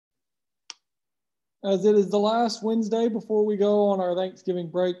As it is the last Wednesday before we go on our Thanksgiving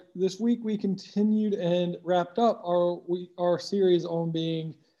break, this week we continued and wrapped up our series on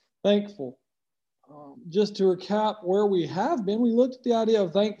being thankful. Just to recap where we have been, we looked at the idea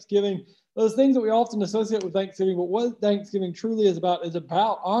of Thanksgiving, those things that we often associate with Thanksgiving, but what Thanksgiving truly is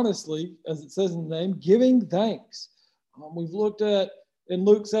about, honestly, as it says in the name, giving thanks. We've looked at, in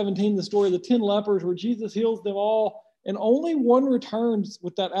Luke 17, the story of the 10 lepers where Jesus heals them all, and only one returns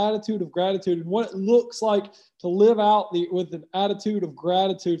with that attitude of gratitude and what it looks like to live out with an attitude of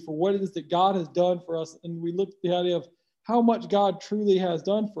gratitude for what it is that God has done for us. And we looked at the idea of how much God truly has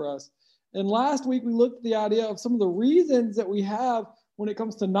done for us. And last week, we looked at the idea of some of the reasons that we have when it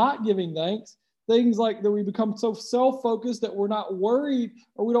comes to not giving thanks. Things like that we become so self-focused that we're not worried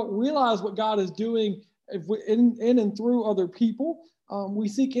or we don't realize what God is doing in and through other people. We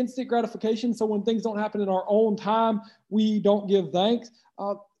seek instant gratification. So when things don't happen in our own time, we don't give thanks.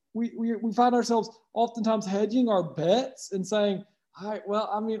 We find ourselves oftentimes hedging our bets and saying, all right, well,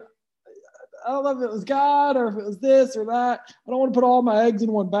 I mean, I don't know if it was God or if it was this or that. I don't want to put all my eggs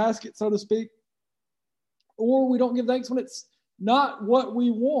in one basket, so to speak. Or we don't give thanks when it's not what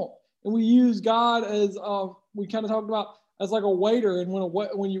we want. And we use God as, we kind of talked about, as like a waiter. And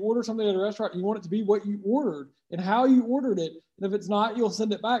when you order something at a restaurant, you want it to be what you ordered and how you ordered it. And if it's not, you'll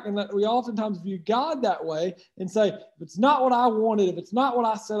send it back. And that we oftentimes view God that way and say, if it's not what I wanted, if it's not what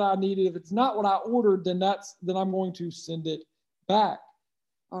I said I needed, if it's not what I ordered, then I'm going to send it back.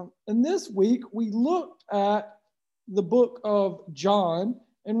 And this week, we looked at the book of John,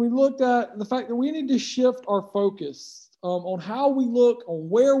 and we looked at the fact that we need to shift our focus on how we look, on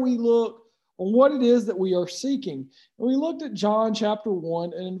where we look, on what it is that we are seeking. And we looked at John chapter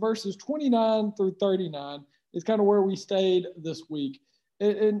 1, and in verses 29 through 39 is kind of where we stayed this week.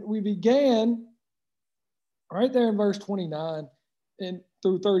 And we began right there in verse 29 and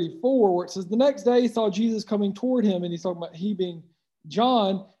through 34, where it says, the next day he saw Jesus coming toward him, and he's talking about he being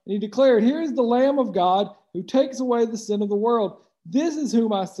John, and he declared, here is the Lamb of God who takes away the sin of the world. This is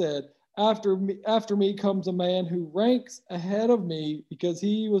whom I said, after me comes a man who ranks ahead of me because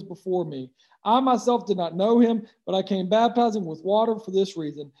he was before me. I myself did not know him, but I came baptizing with water for this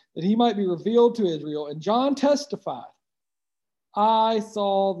reason, that he might be revealed to Israel. And John testified, I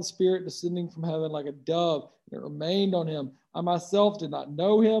saw the Spirit descending from heaven like a dove, and it remained on him. I myself did not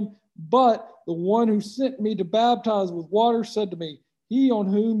know him, but the one who sent me to baptize with water said to me, he on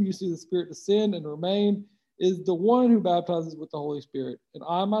whom you see the Spirit descend and remain is the one who baptizes with the Holy Spirit. And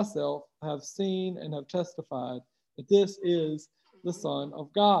I myself have seen and have testified that this is the Son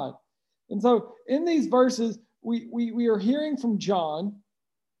of God. And so in these verses, we are hearing from John,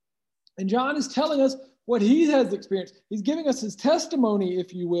 and John is telling us what he has experienced. He's giving us his testimony,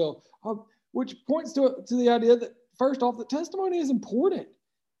 if you will, which points to the idea that, first off, that testimony is important.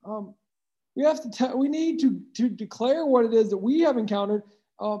 We need to declare what it is that we have encountered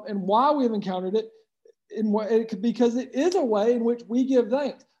and why we have encountered it, because it is a way in which we give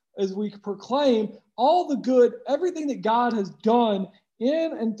thanks as we proclaim all the good, everything that God has done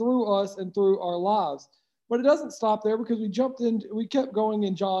in and through us and through our lives. But it doesn't stop there, because we kept going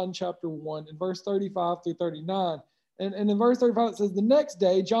in John chapter 1 in verse 35 through 39. And in verse 35, it says, the next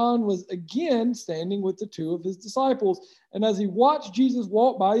day, John was again standing with the two of his disciples. And as he watched Jesus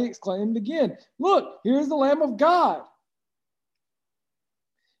walk by, he exclaimed again, look, here's the Lamb of God.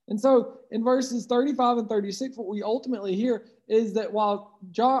 And so in verses 35 and 36, what we ultimately hear is that while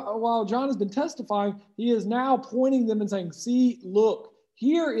John has been testifying, he is now pointing them and saying, see, look,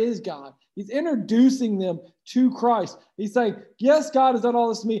 here is God. He's introducing them to Christ. He's saying, yes, God has done all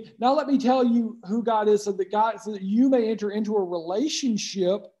this to me. Now let me tell you who God is so that you may enter into a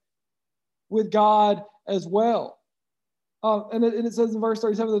relationship with God as well. And it says in verse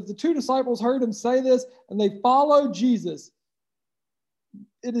 37 that the two disciples heard him say this, and they followed Jesus.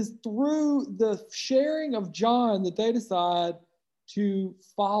 It is through the sharing of John that they decide to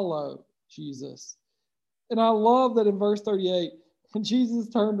follow Jesus. And I love that in verse 38, when Jesus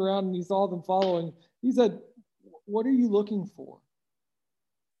turned around and he saw them following, he said, what are you looking for?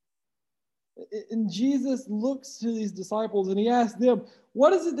 And Jesus looks to these disciples and he asks them,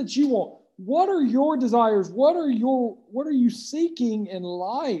 what is it that you want? What are your desires? What are you seeking in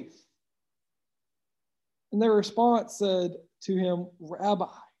life? And their response said to him, Rabbi,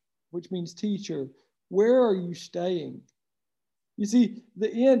 which means teacher, where are you staying? You see,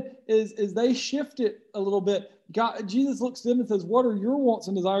 the end is they shift it a little bit. Jesus looks to them and says, what are your wants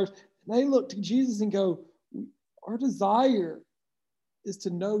and desires? And they look to Jesus and go, our desire is to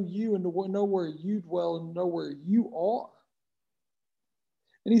know you and to know where you dwell and know where you are.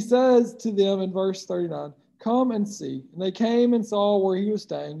 And he says to them in verse 39, come and see. And they came and saw where he was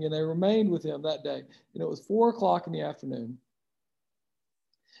staying, and they remained with him that day. And it was 4 o'clock in the afternoon.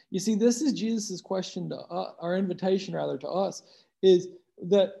 You see, this is Jesus's question to our invitation rather to us, is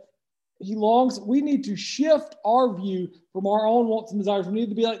that he longs, we need to shift our view from our own wants and desires. We need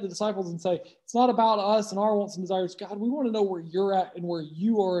to be like the disciples and say, it's not about us and our wants and desires. God, we want to know where you're at and where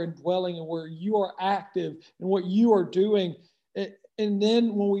you are indwelling and where you are active and what you are doing. And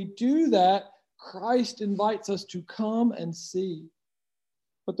then when we do that, Christ invites us to come and see.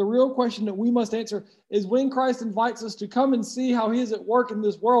 But the real question that we must answer is, when Christ invites us to come and see how he is at work in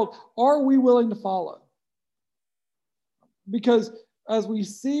this world, are we willing to follow? Because as we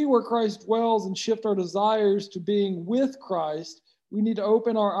see where Christ dwells and shift our desires to being with Christ, we need to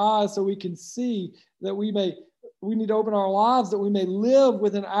open our eyes so we can see that we need to open our lives that we may live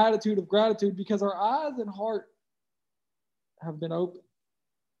with an attitude of gratitude, because our eyes and heart have been opened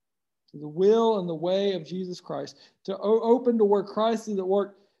to the will and the way of Jesus Christ, to open to where Christ is at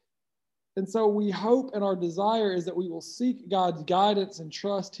work. And so we hope, and our desire is that we will seek God's guidance and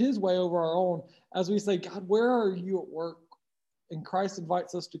trust his way over our own as we say, God, where are you at work? And Christ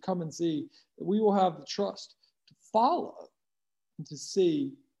invites us to come and see, that we will have the trust to follow and to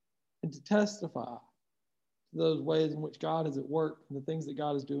see and to testify to those ways in which God is at work and the things that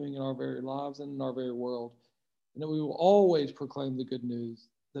God is doing in our very lives and in our very world. And that we will always proclaim the good news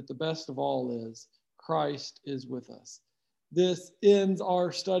that the best of all is Christ is with us. This ends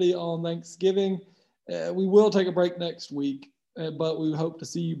our study on Thanksgiving. We will take a break next week, but we hope to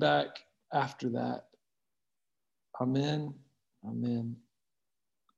see you back after that. Amen. Amen.